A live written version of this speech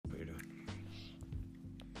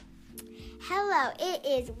Hello, it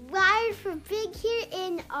is Wired for Big here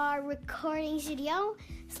in our recording studio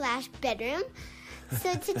 / bedroom.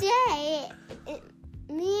 So today,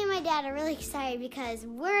 me and my dad are really excited because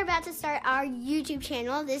we're about to start our YouTube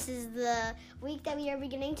channel. This is the week that we are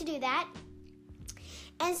beginning to do that.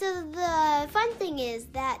 And so the fun thing is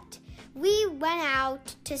that we went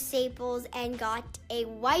out to Staples and got a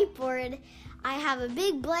whiteboard. I have a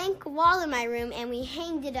big blank wall in my room and we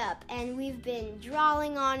hanged it up and we've been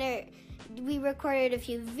drawing on it. We recorded a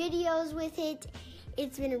few videos with it.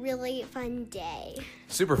 It's been a really fun day.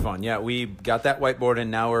 Super fun. Yeah, we got that whiteboard and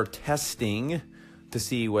now we're testing to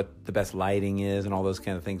see what the best lighting is and all those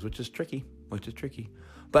kind of things, which is tricky.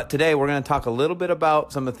 But today we're going to talk a little bit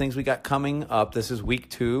about some of the things we got coming up. This is week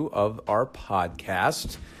 2 of our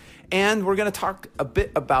podcast. And we're going to talk a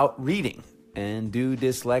bit about reading. And do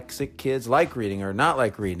dyslexic kids like reading or not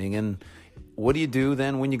like reading? And what do you do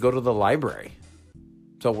then when you go to the library?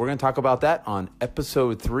 So we're going to talk about that on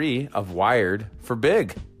episode 3 of Wired for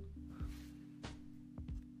Big.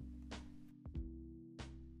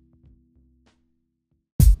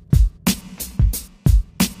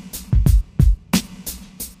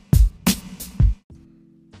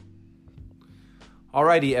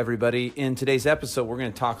 Alrighty, everybody. In today's episode, we're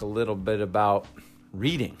going to talk a little bit about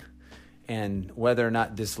reading and whether or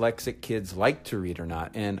not dyslexic kids like to read or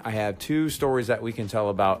not. And I have 2 stories that we can tell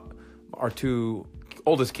about our 2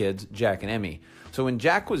 oldest kids, Jack and Emmy. So when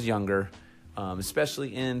Jack was younger,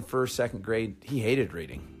 especially in 1st, 2nd grade, he hated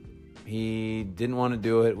reading. He didn't want to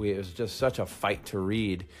do it. It was just such a fight to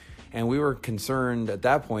read. And we were concerned at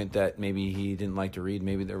that point that maybe he didn't like to read.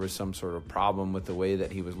 Maybe there was some sort of problem with the way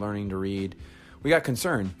that he was learning to read. We got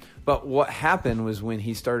concerned. But what happened was when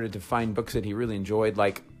he started to find books that he really enjoyed,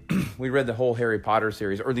 like we read the whole Harry Potter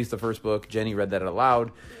series, or at least the first book. Jenny read that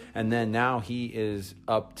aloud. And then now he is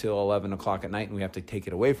up till 11 o'clock at night and we have to take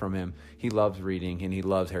it away from him. He loves reading and he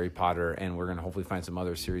loves Harry Potter, and we're going to hopefully find some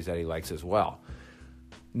other series that he likes as well.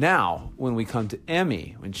 Now, when we come to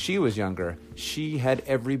Emmy, when she was younger, she had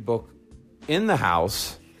every book in the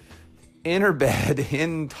house, in her bed,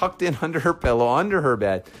 tucked in under her pillow, under her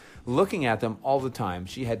bed, looking at them all the time.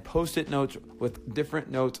 She had Post-it notes with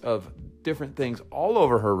different notes of different things all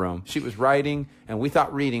over her room. She was writing, and we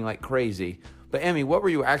thought reading like crazy. But Emmy, what were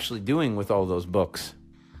you actually doing with all those books?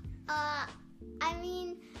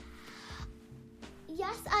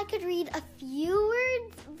 Yes, I could read a few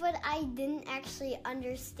words, but I didn't actually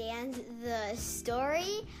understand the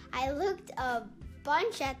story. I looked a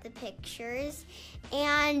bunch at the pictures,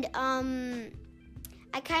 and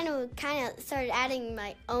I kind of started adding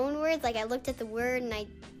my own words. Like I looked at the word and I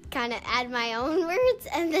kind of add my own words,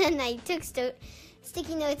 and then I took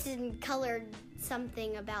sticky notes and colored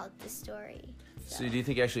something about the story. So do you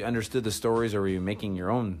think you actually understood the stories, or were you making your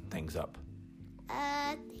own things up?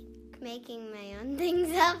 I think making my own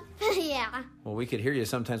things up. Yeah. Well, we could hear you.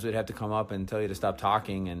 Sometimes we'd have to come up and tell you to stop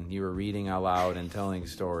talking, and you were reading out loud and telling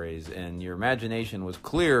stories, and your imagination was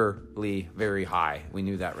clearly very high. We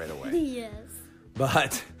knew that right away. Yes.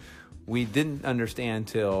 But we didn't understand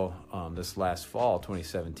till this last fall,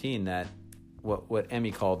 2017, that what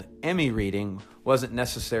Emmy called Emmy reading wasn't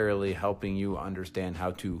necessarily helping you understand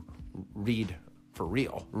how to read for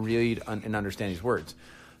real, read and understand these words.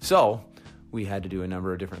 So we had to do a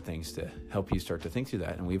number of different things to help you start to think through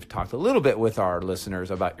that. And we've talked a little bit with our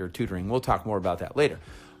listeners about your tutoring. We'll talk more about that later.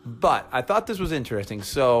 But I thought this was interesting.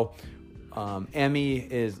 So Emmy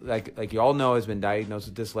is, like you all know, has been diagnosed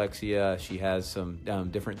with dyslexia. She has some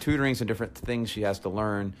different tutorings and different things she has to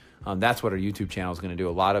learn. That's what our YouTube channel is going to do.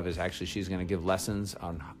 A lot of it is actually she's going to give lessons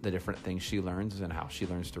on the different things she learns and how she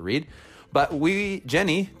learns to read. But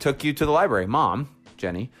Jenny took you to the library. Mom,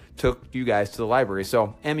 Jenny, took you guys to the library.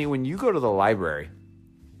 So, Emmy, when you go to the library,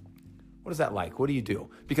 what is that like? What do you do?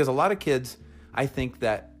 Because a lot of kids, I think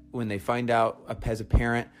that when they find out as a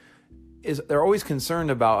parent, they're always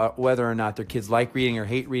concerned about whether or not their kids like reading or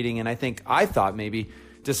hate reading. And I thought maybe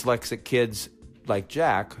dyslexic kids like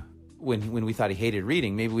Jack, when we thought he hated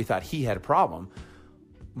reading, maybe we thought he had a problem.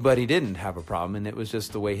 But he didn't have a problem, and it was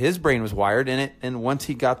just the way his brain was wired. And once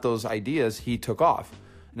he got those ideas, he took off.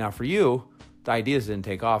 Now, for you, the ideas didn't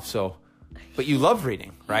take off. But you love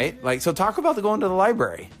reading, right? So talk about going to the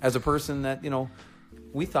library as a person that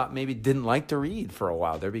we thought maybe didn't like to read for a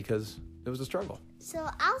while there because it was a struggle. So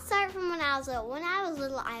I'll start from when I was little. When I was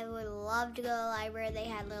little, I would love to go to the library. They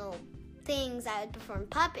had little things. I would perform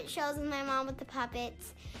puppet shows with my mom with the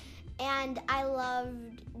puppets. And I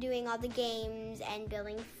loved doing all the games and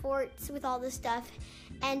building forts with all the stuff.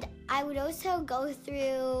 And I would also go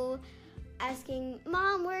through asking,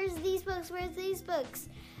 Mom, where's these books?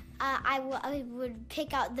 I would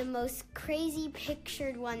pick out the most crazy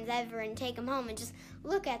pictured ones ever and take them home and just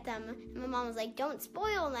look at them. And my mom was like, don't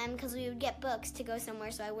spoil them, because we would get books to go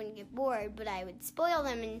somewhere so I wouldn't get bored, but I would spoil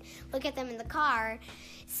them and look at them in the car.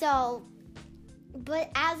 So,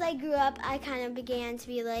 but as I grew up, I kind of began to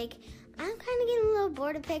be like, I'm kind of getting a little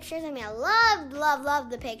bored of pictures. I mean, I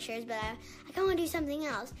love the pictures, but I kind of want to do something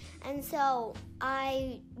else. And so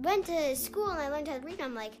I went to school and I learned how to read. And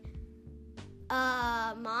I'm like,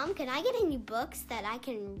 Mom, can I get any books that I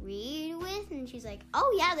can read with? And she's like,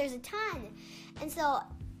 oh yeah, there's a ton. And so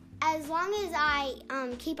as long as I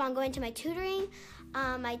keep on going to my tutoring,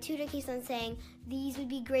 my tutor keeps on saying, these would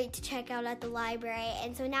be great to check out at the library.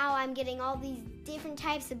 And so now I'm getting all these different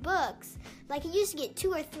types of books. Like, I used to get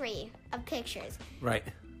 2 or 3 of pictures. Right.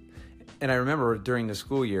 And I remember during the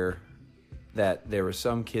school year that there were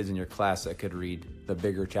some kids in your class that could read the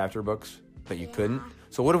bigger chapter books, but you couldn't.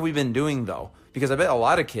 So what have we been doing, though? Because I bet a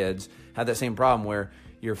lot of kids had that same problem where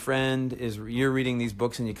your friend you're reading these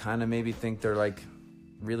books and you kind of maybe think they're like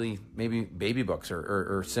really maybe baby books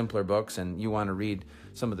or simpler books, and you want to read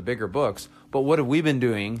some of the bigger books. But what have we been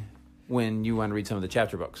doing when you want to read some of the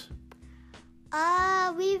chapter books?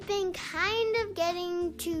 We've been kind of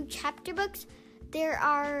getting to chapter books. We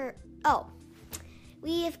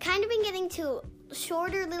have kind of been getting to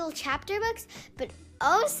shorter little chapter books, but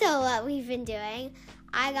also what we've been doing,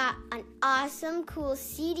 I got an awesome, cool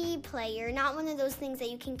CD player, not one of those things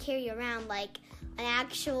that you can carry around, like an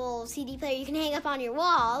actual CD player you can hang up on your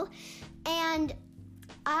wall. And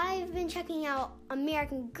I've been checking out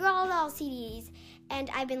American Girl doll CDs, and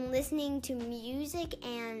I've been listening to music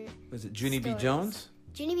and Was it Junie B. Jones?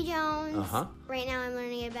 Junie B. Jones. Uh-huh. Right now I'm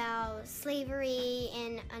learning about slavery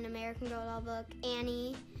in an American Girl doll book,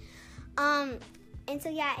 Annie. And so,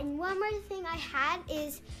 yeah, and one more thing I had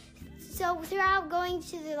is, so throughout going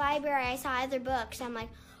to the library, I saw other books. I'm like,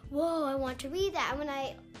 whoa, I want to read that. And when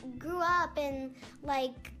I grew up and,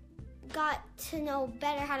 like, got to know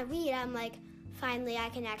better how to read, I'm like, finally I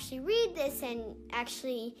can actually read this and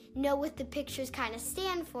actually know what the pictures kind of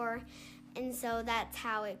stand for. And so that's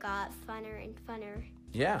how it got funner and funner.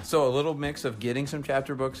 Yeah, so a little mix of getting some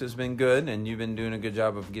chapter books has been good, and you've been doing a good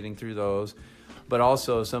job of getting through those. But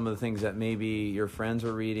also some of the things that maybe your friends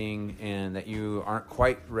are reading and that you aren't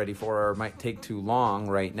quite ready for or might take too long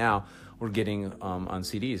right now, we're getting on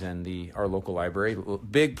CDs and our local library.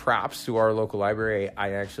 Big props to our local library.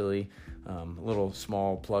 I actually, a little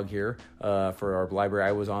small plug here for our library.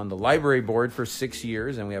 I was on the library board for 6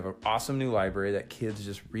 years, and we have an awesome new library that kids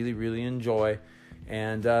just really, really enjoy.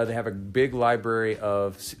 And they have a big library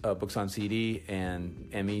of books on CD, and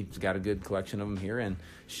Emmy's got a good collection of them here. And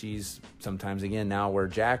she's sometimes, again, now where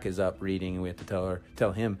Jack is up reading, and we have to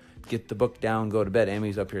tell him, get the book down, go to bed.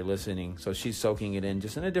 Emmy's up here listening, so she's soaking it in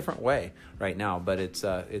just in a different way right now. But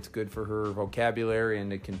it's good for her vocabulary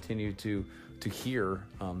and to continue to hear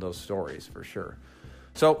those stories for sure.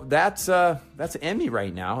 So that's Emmy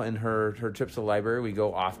right now, and her trips to the library. We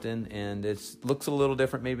go often, and it looks a little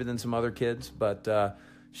different maybe than some other kids, but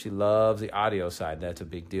she loves the audio side. That's a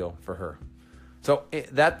big deal for her. So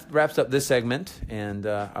that wraps up this segment, and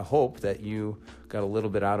I hope that you got a little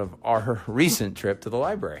bit out of our recent trip to the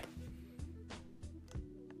library.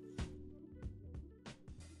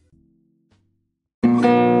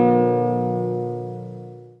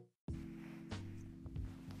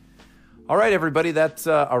 All right, everybody, that's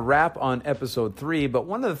a wrap on episode 3. But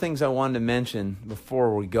one of the things I wanted to mention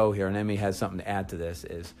before we go here, and Emmy has something to add to this,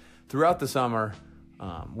 is throughout the summer,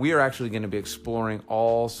 we are actually going to be exploring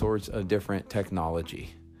all sorts of different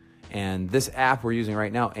technology. And this app we're using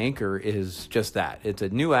right now, Anchor, is just that. It's a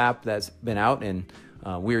new app that's been out, and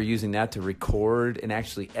we are using that to record and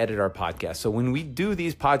actually edit our podcast. So when we do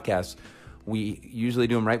these podcasts, we usually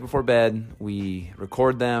do them right before bed. We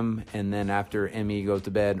record them, and then after Emmy goes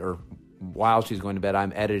to bed, or while she's going to bed,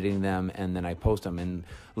 I'm editing them, and then I post them. And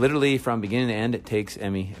literally from beginning to end,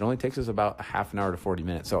 it only takes us about a half an hour to 40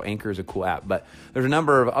 minutes. So Anchor is a cool app. But there's a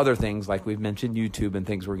number of other things, like we've mentioned YouTube and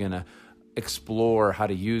things we're going to explore how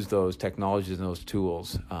to use those technologies and those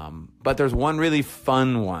tools. But there's one really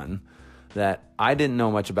fun one that I didn't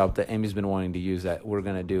know much about that Emmy's been wanting to use that we're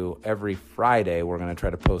going to do every Friday. We're going to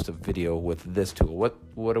try to post a video with this tool.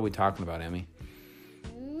 What are we talking about, Emmy?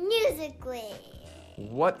 Musical.ly.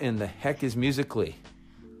 What in the heck is Musical.ly?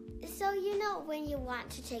 So, when you want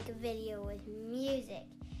to take a video with music,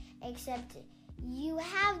 except you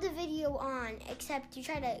have the video on, except you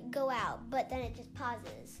try to go out, but then it just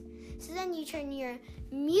pauses. So then you turn your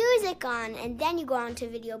music on, and then you go on to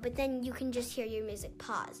video, but then you can just hear your music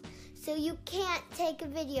pause. So you can't take a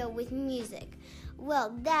video with music.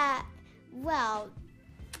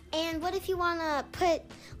 And what if you want to put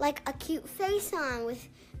like a cute face on with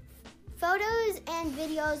photos and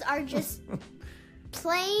videos are just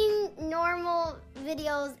plain normal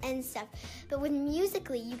videos and stuff. But with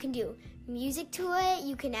Musical.ly, you can do music to it.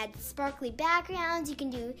 You can add sparkly backgrounds. You can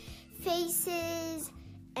do faces.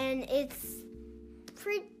 And it's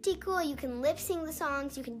pretty cool. You can lip sync the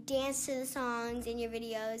songs. You can dance to the songs in your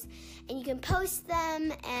videos. And you can post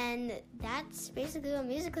them. And that's basically what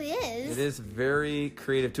Musical.ly is. It is a very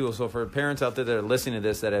creative tool. So for parents out there that are listening to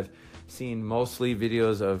this that have seen mostly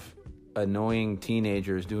videos of annoying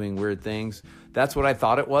teenagers doing weird things, that's what I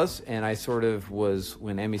thought it was. And I sort of was,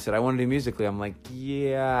 when Emmy said I want to do Musical.ly, I'm like,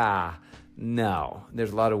 yeah, no,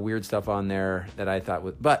 there's a lot of weird stuff on there that I thought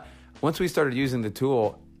was, but once we started using the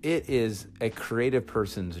tool, it is a creative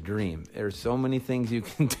person's dream. There's so many things you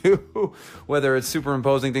can do, whether it's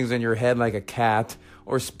superimposing things on your head like a cat,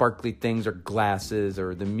 or sparkly things, or glasses,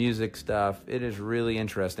 or the music stuff. It is really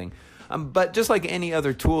interesting. But just like any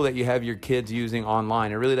other tool that you have your kids using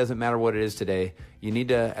online, it really doesn't matter what it is today. You need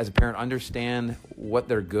to, as a parent, understand what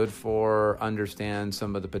they're good for, understand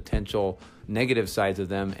some of the potential negative sides of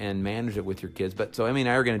them, and manage it with your kids. But so Emmy and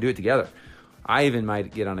I are going to do it together. I even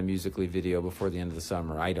might get on a Musical.ly video before the end of the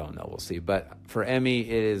summer. I don't know. We'll see. But for Emmy,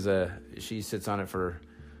 it is she sits on it for,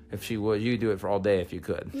 if she would, you do it for all day if you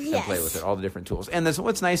could. Yes. And play with it, all the different tools. And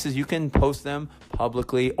what's nice is you can post them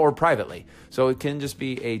publicly or privately. So it can just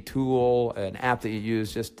be a tool, an app that you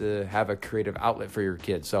use just to have a creative outlet for your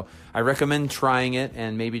kids. So I recommend trying it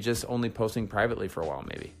and maybe just only posting privately for a while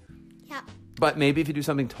maybe. Yeah. But maybe if you do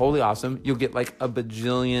something totally awesome, you'll get like a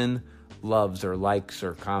bajillion loves or likes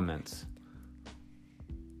or comments.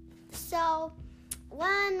 So,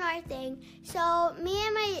 one more thing. So,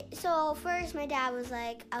 first my dad was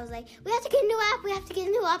like, I was like, we have to get a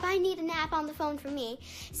new app. I need an app on the phone for me.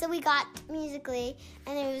 So we got Musical.ly,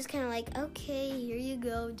 and it was kind of like, okay, here you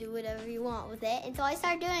go, do whatever you want with it. And so I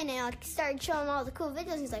started doing it, and I started showing him all the cool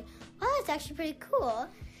videos, and he's like, wow, that's actually pretty cool.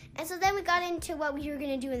 And so then we got into what we were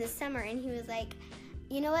going to do in the summer, and he was like,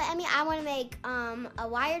 you know what, Emmy, I want to make a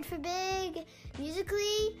Wired for Big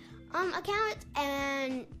Musical.ly account,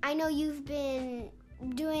 and I know you've been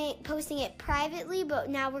posting it privately, but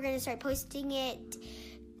now we're going to start posting it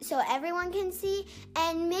so everyone can see,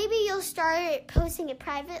 and maybe you'll start posting it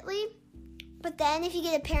privately, but then if you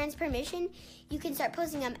get a parent's permission, you can start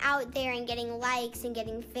posting them out there and getting likes and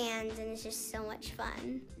getting fans, and it's just so much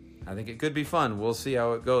fun. I think it could be fun. We'll see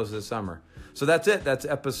how it goes this summer. So that's it. That's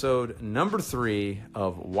episode number 3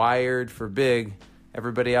 of Wired for Big.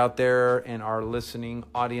 Everybody out there in our listening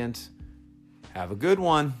audience, have a good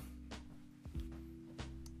one.